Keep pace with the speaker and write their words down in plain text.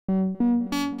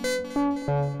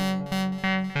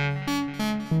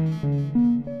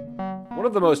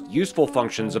of the most useful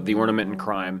functions of the Ornament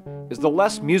Crime is the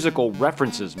less musical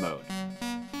references mode,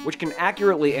 which can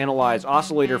accurately analyze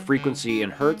oscillator frequency in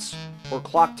hertz or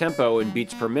clock tempo in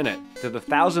beats per minute to the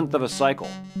thousandth of a cycle,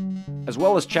 as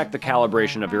well as check the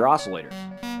calibration of your oscillator.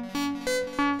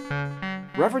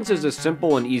 References is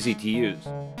simple and easy to use,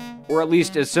 or at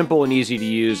least as simple and easy to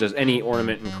use as any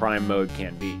Ornament Crime mode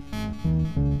can be.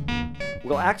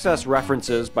 We'll access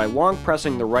references by long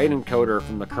pressing the right encoder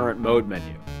from the current mode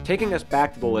menu, taking us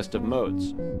back to the list of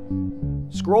modes.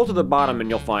 Scroll to the bottom and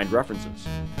you'll find references.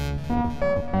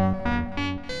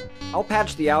 I'll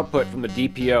patch the output from the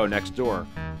DPO next door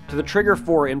to the trigger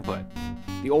 4 input,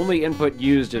 the only input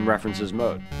used in references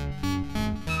mode.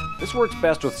 This works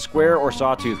best with square or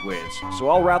sawtooth waves, so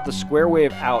I'll route the square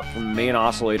wave out from the main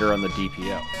oscillator on the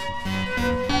DPO.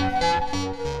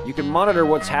 You can monitor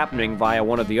what's happening via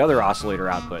one of the other oscillator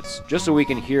outputs, just so we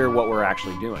can hear what we're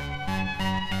actually doing.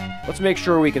 Let's make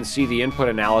sure we can see the input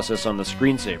analysis on the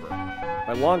screensaver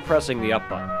by long pressing the up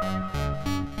button.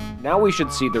 Now we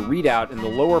should see the readout in the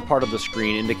lower part of the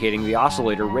screen indicating the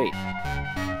oscillator rate.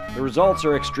 The results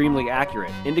are extremely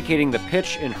accurate, indicating the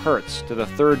pitch in hertz to the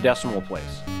third decimal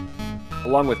place,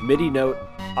 along with MIDI note,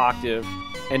 octave,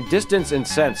 and distance in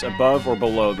cents above or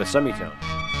below the semitone.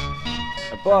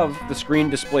 Above, the screen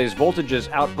displays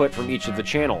voltages output from each of the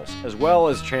channels, as well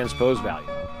as transpose value.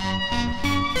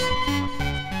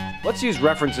 Let's use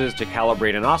references to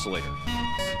calibrate an oscillator.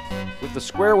 With the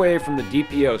square wave from the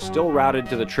DPO still routed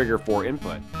to the trigger 4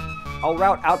 input, I'll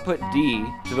route output D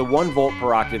to the 1 volt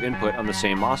per octave input on the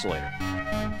same oscillator.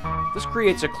 This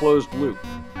creates a closed loop,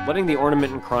 letting the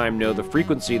Ornament Crime know the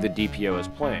frequency the DPO is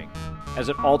playing, as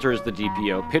it alters the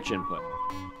DPO pitch input.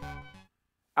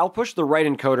 I'll push the right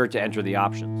encoder to enter the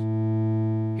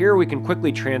options. Here we can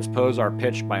quickly transpose our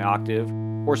pitch by octave,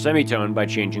 or semitone by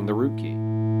changing the root key.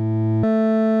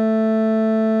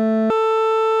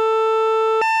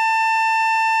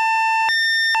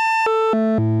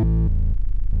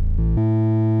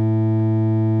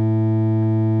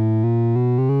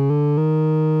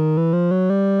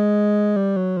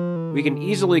 We can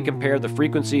easily compare the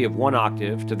frequency of one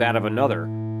octave to that of another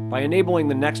by enabling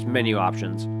the next menu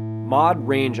options, Mod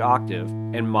Range Octave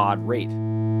and Mod Rate.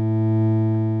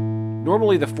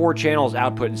 Normally the 4 channels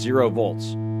output 0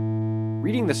 volts,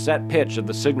 reading the set pitch of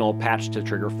the signal patched to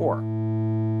trigger 4.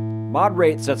 Mod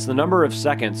Rate sets the number of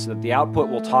seconds that the output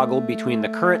will toggle between the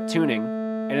current tuning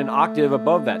and an octave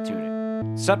above that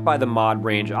tuning, set by the Mod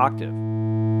Range Octave.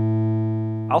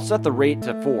 I'll set the rate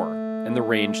to 4 and the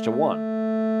range to 1.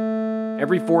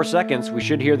 Every 4 seconds we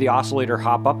should hear the oscillator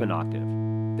hop up an octave,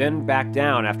 then back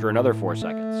down after another 4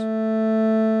 seconds.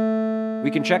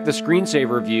 We can check the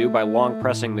screensaver view by long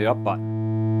pressing the up button.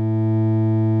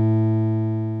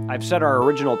 I've set our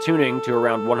original tuning to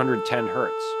around 110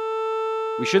 Hz.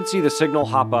 We should see the signal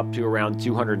hop up to around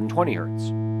 220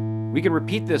 Hz. We can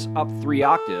repeat this up 3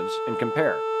 octaves and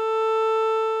compare.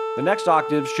 The next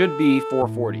octave should be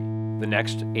 440, the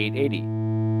next 880.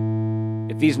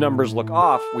 If these numbers look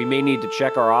off, we may need to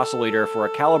check our oscillator for a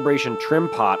calibration trim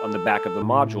pot on the back of the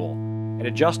module, and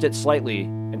adjust it slightly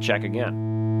and check again.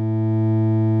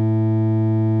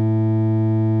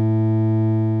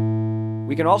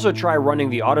 We can also try running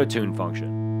the auto-tune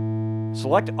function.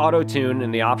 Select auto-tune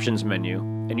in the options menu,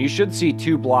 and you should see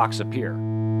 2 blocks appear.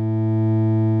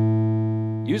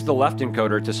 Use the left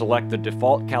encoder to select the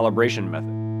default calibration method,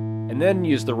 and then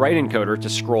use the right encoder to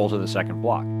scroll to the second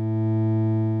block.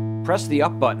 Press the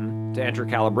up button to enter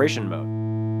calibration mode.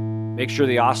 Make sure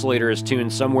the oscillator is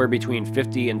tuned somewhere between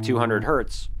 50 and 200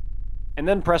 Hz, and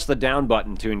then press the down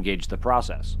button to engage the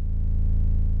process.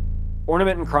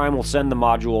 Ornament Crime will send the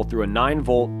module through a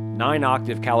 9-volt,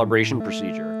 9-octave calibration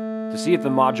procedure to see if the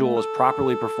module is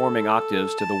properly performing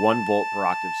octaves to the 1 volt per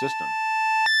octave system.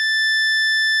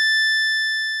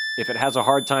 If it has a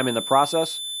hard time in the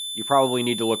process, you probably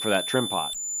need to look for that trim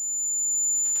pot.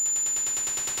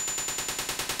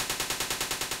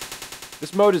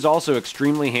 This mode is also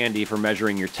extremely handy for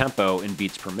measuring your tempo in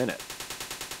beats per minute.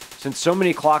 Since so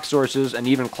many clock sources and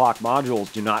even clock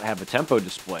modules do not have a tempo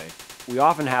display, we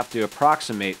often have to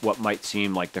approximate what might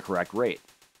seem like the correct rate.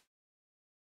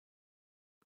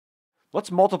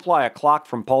 Let's multiply a clock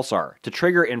from pulsar to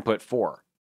trigger input 4.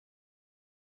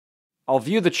 I'll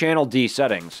view the channel D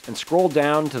settings and scroll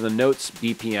down to the Notes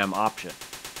BPM option.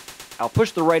 I'll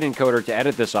push the right encoder to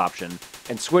edit this option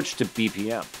and switch to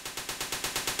BPM.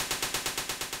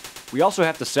 We also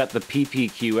have to set the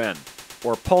PPQN,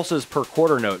 or pulses per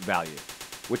quarter note value,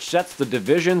 which sets the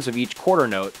divisions of each quarter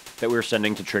note that we're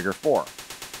sending to trigger 4.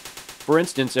 For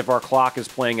instance, if our clock is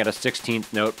playing at a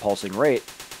 16th note pulsing rate,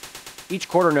 each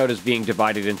quarter note is being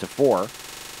divided into 4,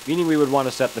 meaning we would want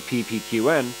to set the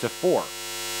PPQN to 4.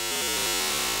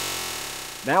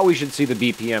 Now we should see the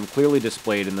BPM clearly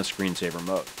displayed in the screensaver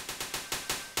mode.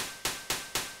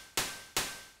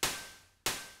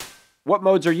 What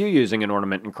modes are you using in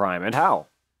Ornament Crime, and how?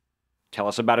 Tell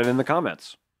us about it in the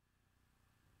comments.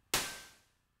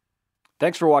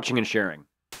 Thanks for watching and sharing.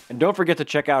 And don't forget to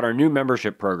check out our new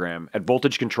membership program at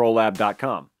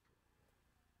voltagecontrollab.com.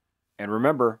 And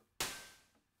remember,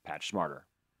 patch smarter.